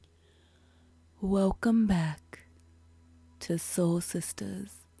Welcome back to Soul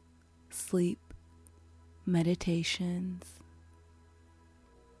Sisters Sleep Meditations.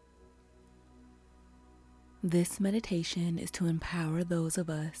 This meditation is to empower those of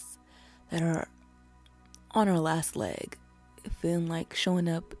us that are on our last leg, feeling like showing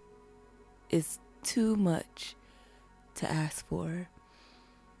up is too much to ask for.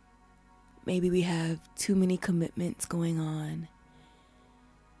 Maybe we have too many commitments going on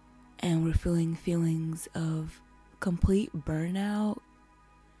and we're feeling feelings of complete burnout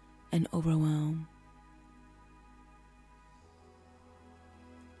and overwhelm.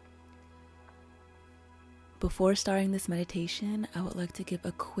 Before starting this meditation, I would like to give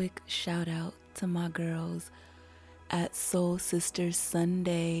a quick shout out to my girls at Soul Sisters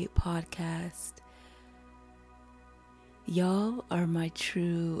Sunday podcast. Y'all are my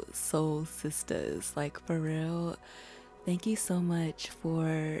true soul sisters, like for real. Thank you so much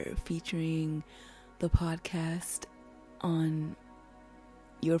for featuring the podcast on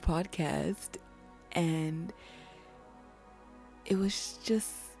your podcast, and it was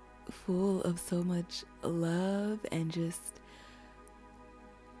just full of so much love and just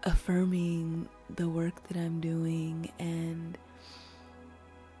affirming the work that I'm doing, and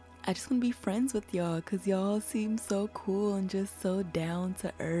I just want to be friends with y'all because y'all seem so cool and just so down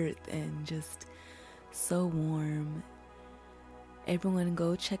to earth and just so warm. Everyone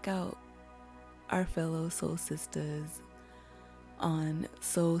go check out our fellow soul sisters on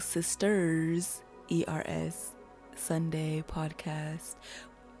Soul Sisters ERS Sunday podcast.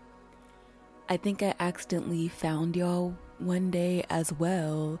 I think I accidentally found y'all one day as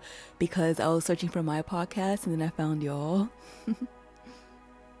well because I was searching for my podcast and then I found y'all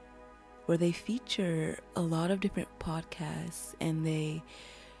where they feature a lot of different podcasts and they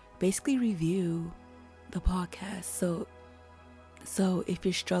basically review the podcast. So if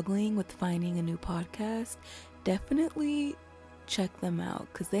you're struggling with finding a new podcast, definitely check them out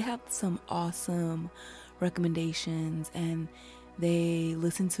because they have some awesome recommendations and they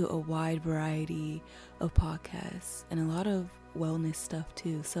listen to a wide variety of podcasts and a lot of wellness stuff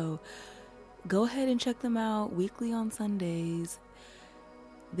too. So go ahead and check them out weekly on Sundays.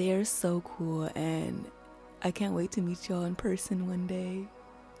 They're so cool and I can't wait to meet y'all in person one day.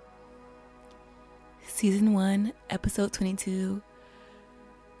 Season 1, episode 22.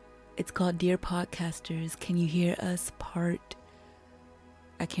 It's called Dear Podcasters, Can You Hear Us?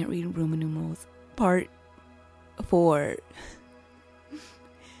 I can't read Roman numerals. Part 4.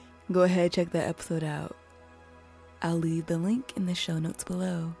 Go ahead, check that episode out. I'll leave the link in the show notes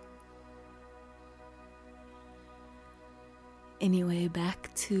below. Anyway, back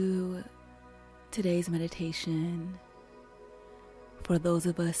to today's meditation. For those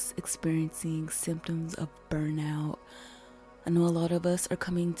of us experiencing symptoms of burnout, I know a lot of us are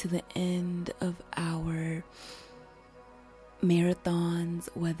coming to the end of our marathons,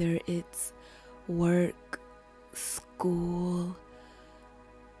 whether it's work, school,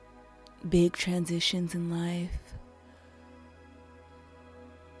 big transitions in life,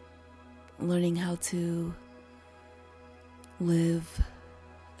 learning how to live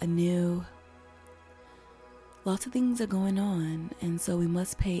anew. Lots of things are going on, and so we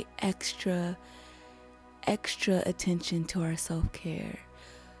must pay extra attention to our self-care.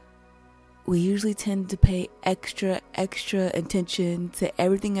 We usually tend to pay extra attention to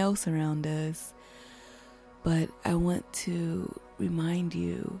everything else around us, but I want to remind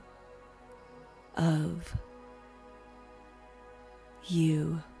you of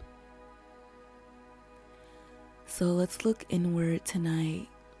you. So let's look inward tonight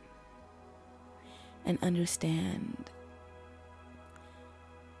and understand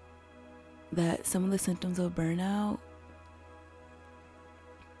that some of the symptoms of burnout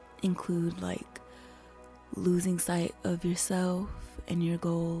include like losing sight of yourself and your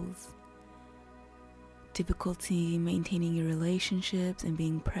goals, difficulty maintaining your relationships and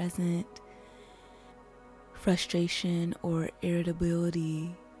being present, frustration or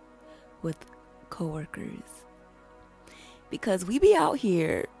irritability with coworkers. Because we be out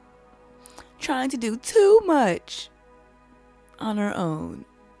here trying to do too much on our own.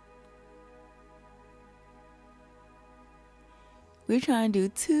 We're trying to do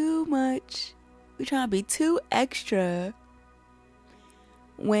too much. We're trying to be too extra.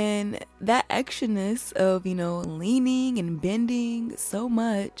 When that extraness of, leaning and bending so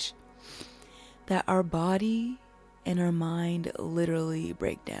much that our body and our mind literally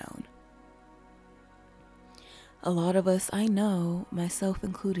break down. A lot of us, I know, myself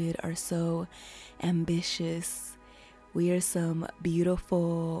included, are so ambitious. We are some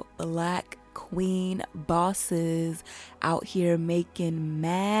beautiful Black queen bosses out here making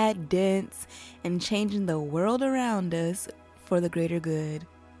mad dents and changing the world around us for the greater good.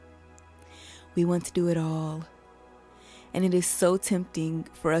 We want to do it all. And it is so tempting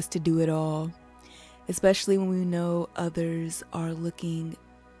for us to do it all, especially when we know others are looking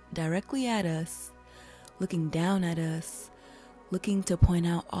directly at us, looking down at us, looking to point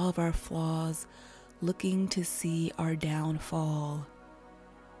out all of our flaws, looking to see our downfall.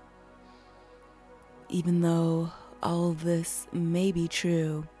 Even though all of this may be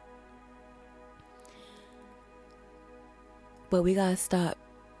true, but we gotta stop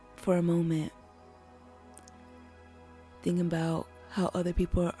for a moment, thinking about how other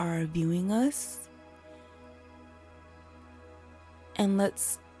people are viewing us, and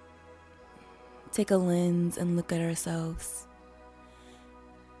let's take a lens and look at ourselves.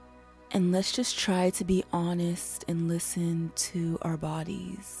 And let's just try to be honest and listen to our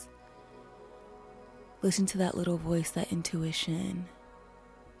bodies. Listen to that little voice, that intuition.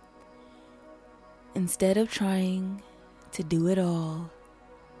 Instead of trying to do it all,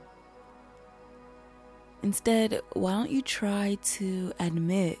 instead, why don't you try to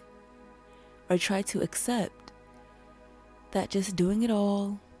admit or try to accept that just doing it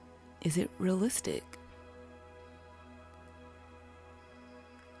all isn't realistic?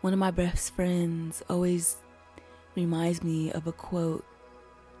 One of my best friends always reminds me of a quote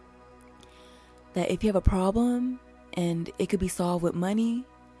that if you have a problem and it could be solved with money,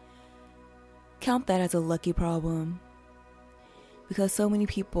 count that as a lucky problem. Because so many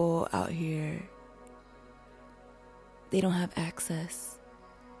people out here, they don't have access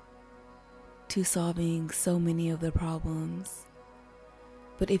to solving so many of their problems.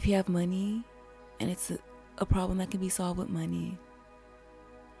 But if you have money and it's a problem that can be solved with money,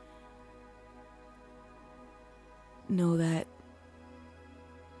 know that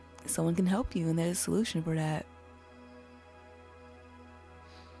someone can help you and there's a solution for that.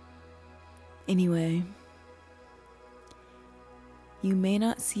 Anyway, you may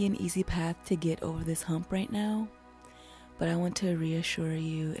not see an easy path to get over this hump right now, but I want to reassure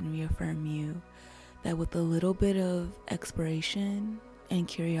you and reaffirm you that with a little bit of exploration and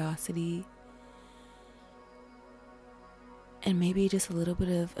curiosity, and maybe just a little bit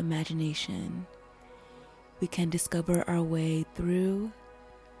of imagination, we can discover our way through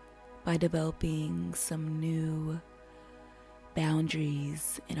by developing some new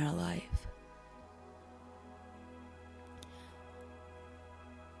boundaries in our life.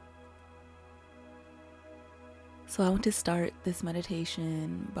 So I want to start this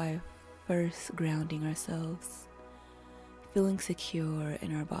meditation by first grounding ourselves, feeling secure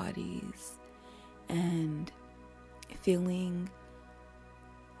in our bodies, and feeling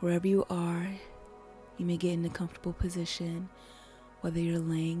wherever you are, you may get in a comfortable position, whether you're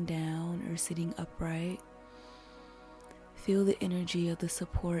laying down or sitting upright. Feel the energy of the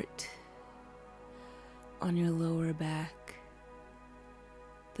support on your lower back,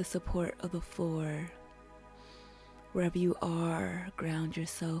 the support of the floor. Wherever you are, ground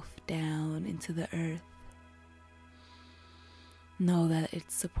yourself down into the earth. Know that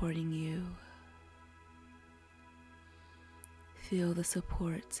it's supporting you. Feel the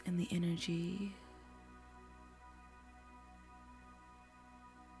support and the energy.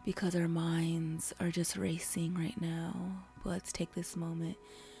 Because our minds are just racing right now, but let's take this moment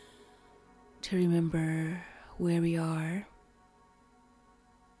to remember where we are.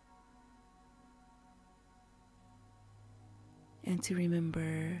 And to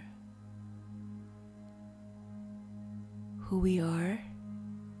remember who we are.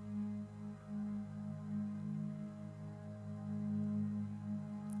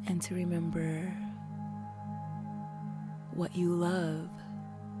 And to remember what you love.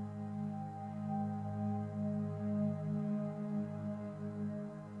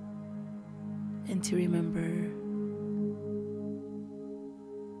 And to remember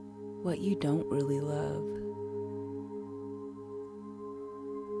what you don't really love.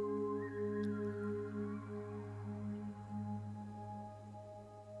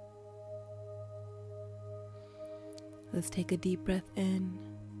 Let's take a deep breath in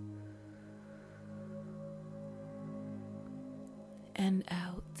and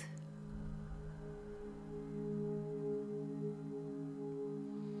out.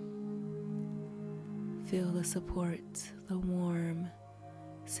 Feel the support, the warm,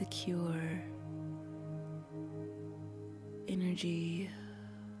 secure energy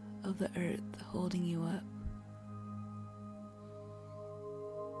of the earth holding you up.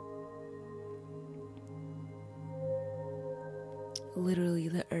 Literally,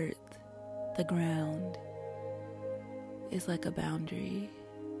 the earth, the ground, is like a boundary.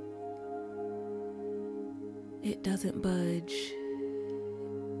 It doesn't budge.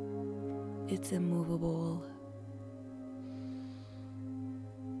 It's immovable.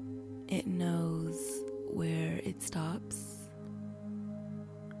 It knows where it stops.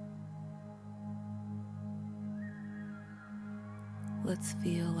 Let's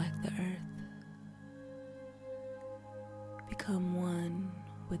feel like the earth. Become one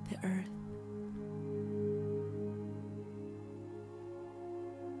with the earth.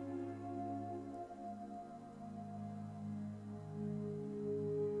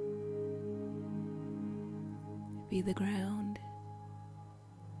 Be the ground,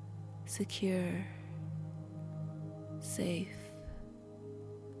 secure, safe,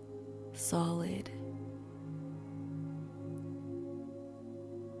 solid.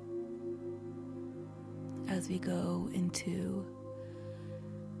 As we go into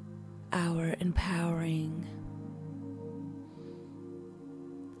our empowering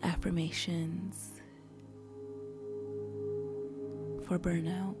affirmations for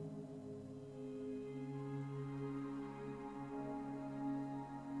burnout.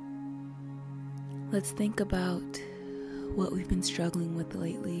 Let's think about what we've been struggling with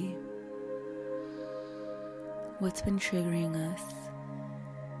lately. What's been triggering us?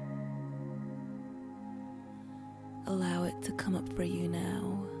 Allow it to come up for you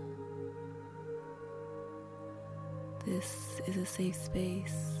now. This is a safe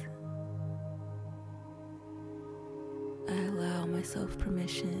space. I allow myself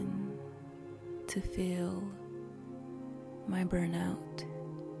permission to feel my burnout.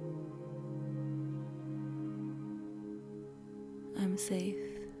 I'm safe.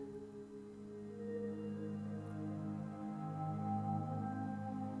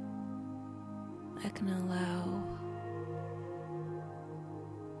 I can allow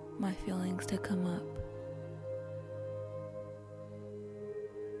my feelings to come up.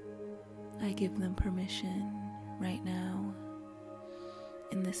 I give them permission right now,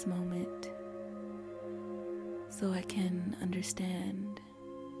 in this moment, so I can understand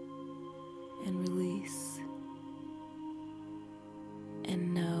and release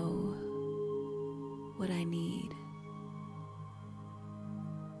and know what I need.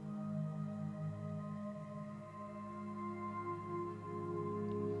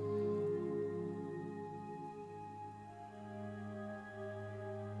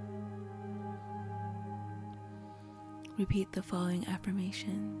 Repeat the following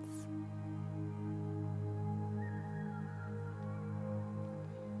affirmations.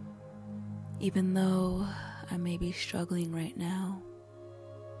 Even though I may be struggling right now,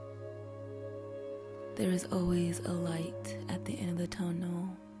 there is always a light at the end of the tunnel.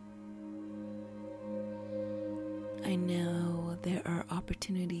 I know there are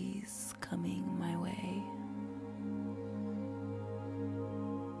opportunities coming my way.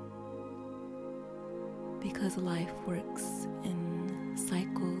 Because life works in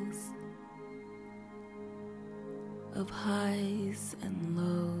cycles of highs and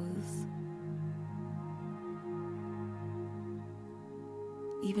lows.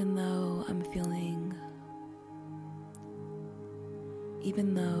 Even though I'm feeling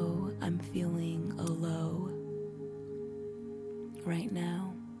a low right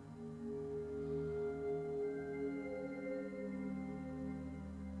now,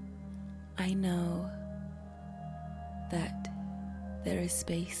 I know that there is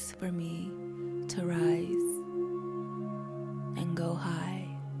space for me to rise and go high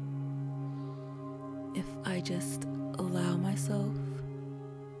if I just allow myself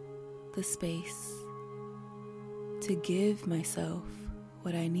the space to give myself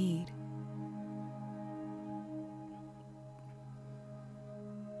what I need.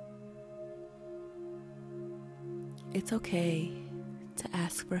 It's okay to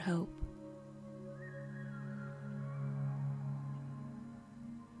ask for help.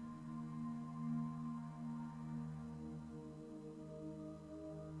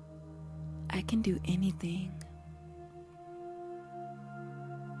 I can do anything,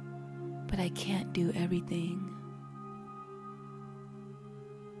 but I can't do everything.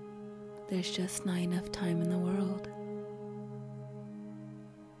 There's just not enough time in the world.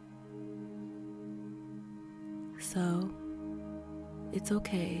 So, it's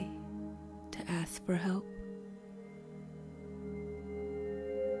okay to ask for help.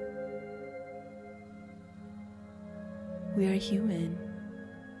 We are human.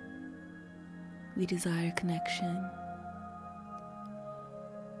 We desire connection.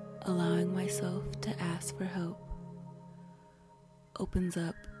 Allowing myself to ask for help opens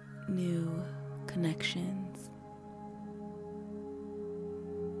up new connections.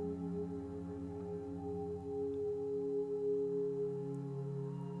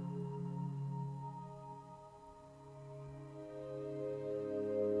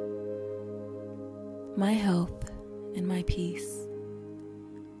 My health and my peace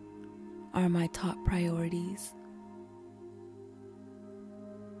are my top priorities.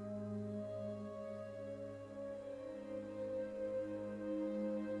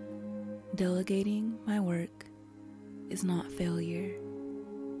 Delegating my work is not failure.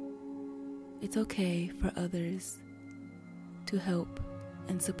 It's okay for others to help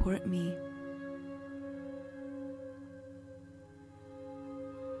and support me.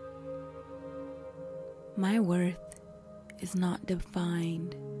 My worth is not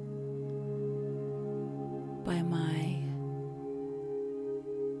defined by my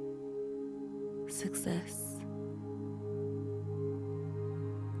success.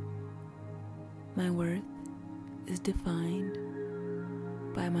 My worth is defined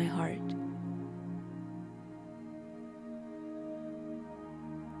by my heart.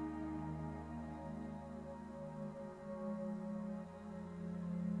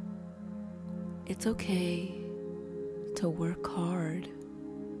 It's okay to work hard.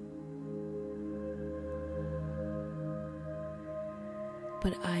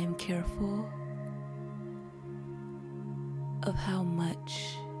 But I am careful of how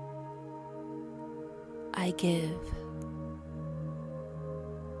much I give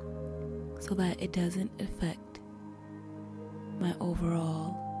so that it doesn't affect my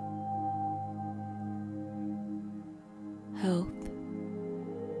overall health,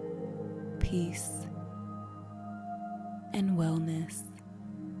 peace, and wellness.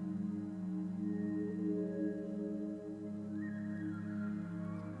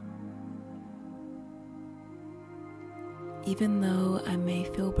 Even though I may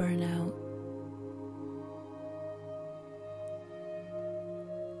feel burnout,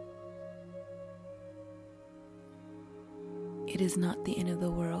 it is not the end of the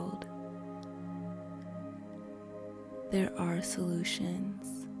world. There are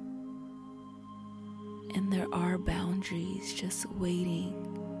solutions, and there are boundaries just waiting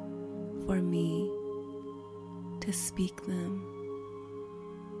for me to speak them.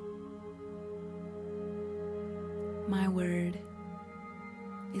 My word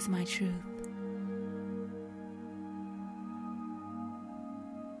is my truth.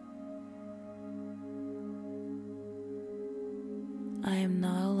 I am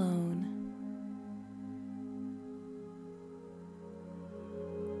not alone.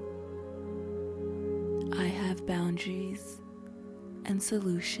 I have boundaries and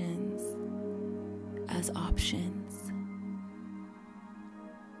solutions as options.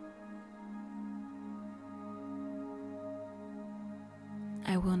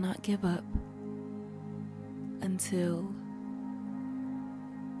 I will not give up until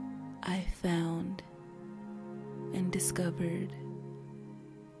I found and discovered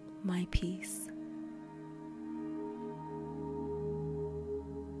my peace.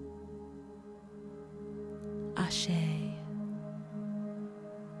 Ashe.